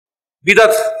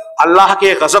बिदत अल्लाह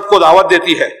के गजब को दावत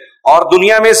देती है और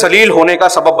दुनिया में जलील होने का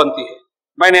सबब बनती है।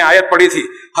 मैंने आयत पढ़ी थी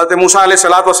हज़रत मूसा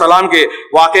अलैहिस्सलाम के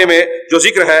वाक़े में, जो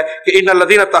जिक्र है कि इन्नल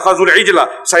लज़ीना तख़ज़ुल इजला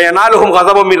सयनालुहुम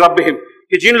ग़ज़बुम मिन रब्बिहिम,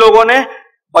 कि जिन लोगों ने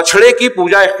बछड़े की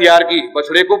पूजा इख्तियार की,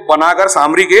 बछड़े को बनाकर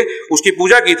सामरी के उसकी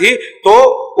पूजा की थी, तो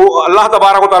अल्लाह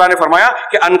तबारक व तआला ने फरमाया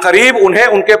कि अनकरीब उन्हें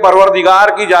उनके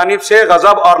परवरदिगार की जानिब से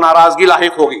गजब और नाराजगी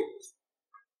लाहिक होगी।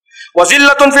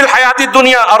 वज़िल्लतुन फिल हयातिद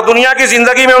दुनिया, और दुनिया की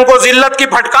जिंदगी में उनको जिल्लत की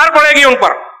फटकार पड़ेगी उन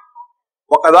पर।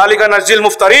 वकज़ालिका नज्जिल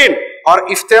मुफ्तरीन, और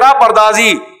इफ्तिरा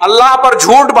परदाजी, अल्लाह पर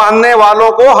झूठ बांधने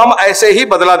वालों को हम ऐसे ही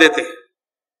बदला देते हैं।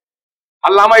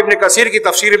 अल्लामा इब्ने कसीर की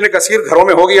तफसीर, इब्ने कसीर घरों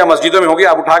में होगी या मस्जिदों में होगी,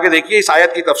 आप उठा के देखिए इस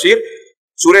आयत की तफसीर,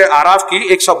 सूरह आराफ की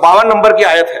 152 नंबर की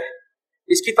आयत है।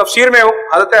 इसकी तफसीर में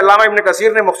हज़रत अल्लामा इब्ने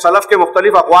कसीर ने सलफ के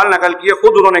मुख्तलिफ अक़वाल नकल किए।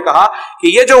 खुद उन्होंने कहा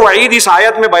कि ये जो वईद इस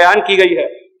आयत में बयान की गई है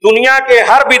दुनिया के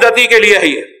हर बिदती के लिए है,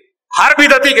 ये हर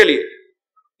बिदती के लिए।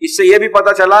 इससे यह भी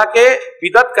पता चला कि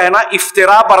बिदत कहना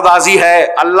इफ्तिरा परदाजी है,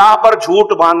 अल्लाह पर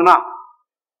झूठ बांधना।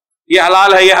 ये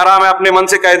हलाल है, ये हराम है, अपने मन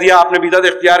से कह दिया, आपने बिदत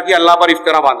इख्तियार की, अल्लाह पर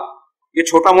इफ्तिरा बांधा। ये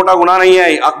छोटा मोटा गुनाह नहीं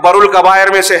है, अकबरुल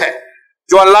कबायर में से है।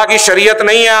 जो अल्लाह की शरीयत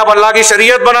नहीं है, आप अल्लाह की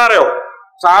शरीयत बना रहे हो।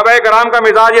 सहाबा कराम का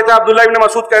मिजाज ये था, अब्दुल्लाह इब्न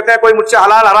मसूद कहते हैं कोई मुझसे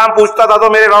हलाल हराम पूछता था तो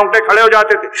मेरे रोंगटे खड़े हो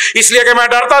जाते थे, इसलिए कि मैं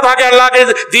डरता था कि अल्लाह के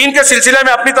दीन के सिलसिले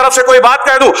में अपनी तरफ से कोई बात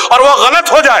कह दूं और वो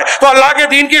गलत हो जाए तो अल्लाह के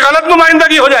दीन की गलत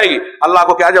नुमाइंदगी हो जाएगी, अल्लाह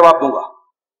को क्या जवाब दूंगा।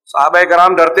 सहाबा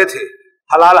कराम डरते थे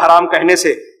हलाल हराम कहने से,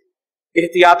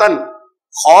 एहतियातन,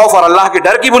 खौफ और अल्लाह के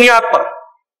डर की बुनियाद पर।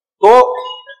 तो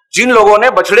जिन लोगों ने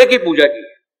बछड़े की पूजा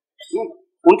की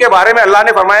उनके बारे में अल्लाह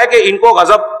ने फरमाया कि इनको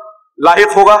गजब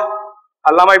लाहिक होगा।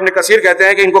 अल्लामा इब्ने कसीर कहते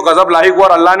हैं कि इनको गजब लाहिक हुआ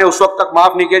और अल्लाह ने उस वक्त तक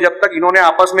माफ नहीं किया जब तक इन्होंने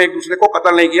आपस में एक दूसरे को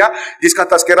कत्ल नहीं किया, जिसका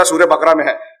तज़किरा सूरह बकरा में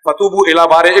है। फतूबू इला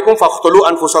बारिकुम फख्तुलू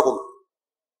अनफुसकुम,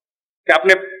 कि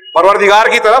अपने परवरदिगार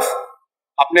की तरफ,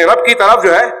 अपने रब की तरफ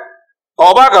जो है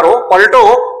तौबा करो, पलटो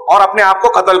और अपने आप को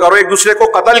कत्ल करो। एक दूसरे को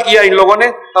कत्ल किया इन लोगों ने,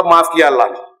 तब माफ किया अल्लाह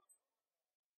ने।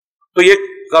 तो ये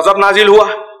गजब नाजिल हुआ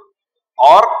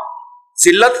और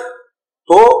जिल्लत,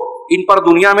 तो इन पर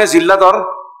दुनिया में जिल्लत और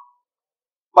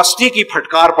पस्ती की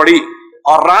फटकार पड़ी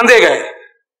और रांधे गए।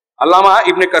 अल्लामा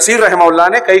इब्ने कसीर रहमहुल्लाह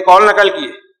ने कई कौल नकल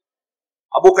किए।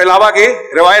 अबू क़िलाबा की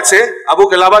रिवायत से अबू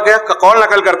क़िलाबा के कौल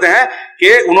नकल करते हैं कि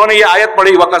उन्होंने ये आयत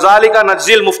पढ़ी, वकज़ालिका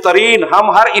नज्जिल मुफ्तरीन,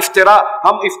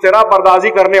 हम इफ्तिरा परदाजी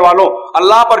करने वालों,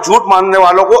 अल्लाह पर झूठ मानने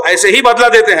वालों को ऐसे ही बदला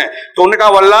देते हैं। तो उन्होंने कहा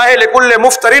वल्लाहि लिकुल्लि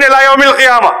मुफ्तरीन इला यौमिल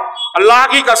क़ियामा, अल्लाह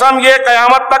की कसम ये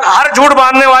क़यामत तक हर झूठ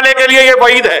बांधने वाले के लिए ये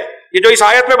वईद है, ये जो इस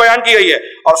आयत में बयान की गई है।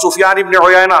 और सुफियान इब्ने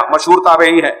उयैना मशहूर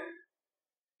ताबई है,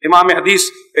 इमाम हदीस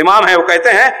इमाम है, वो कहते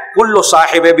हैं कुल्लु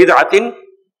साहिब बिदअतिन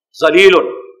ज़लीलुन,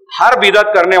 हर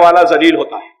बिदत करने वाला जलील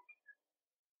होता है।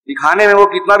 दिखाने में वो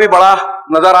कितना भी बड़ा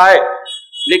नजर आए,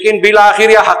 लेकिन बिल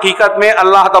आखिर या हकीकत में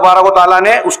अल्लाह तबारक व तआला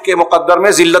ने उसके मुकद्दर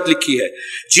में जिल्लत लिखी है।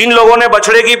 जिन लोगों ने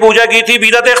बछड़े की पूजा की थी,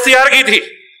 बिदत इख्तियार की थी,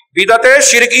 बिदत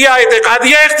शिरकिया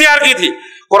इतिकादिया इख्तियार की थी,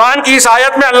 कुरान की इस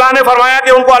आयत में अल्लाह ने फरमाया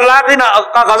कि उनको अल्लाह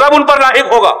का गजब उन पर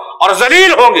लाहिक होगा और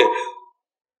जलील होंगे।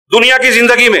 दुनिया की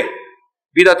जिंदगी में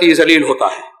बिदती जलील होता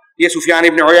है। ये सुफियान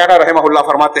इब्ने उयैना रहमहुल्लाह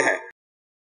फरमाते हैं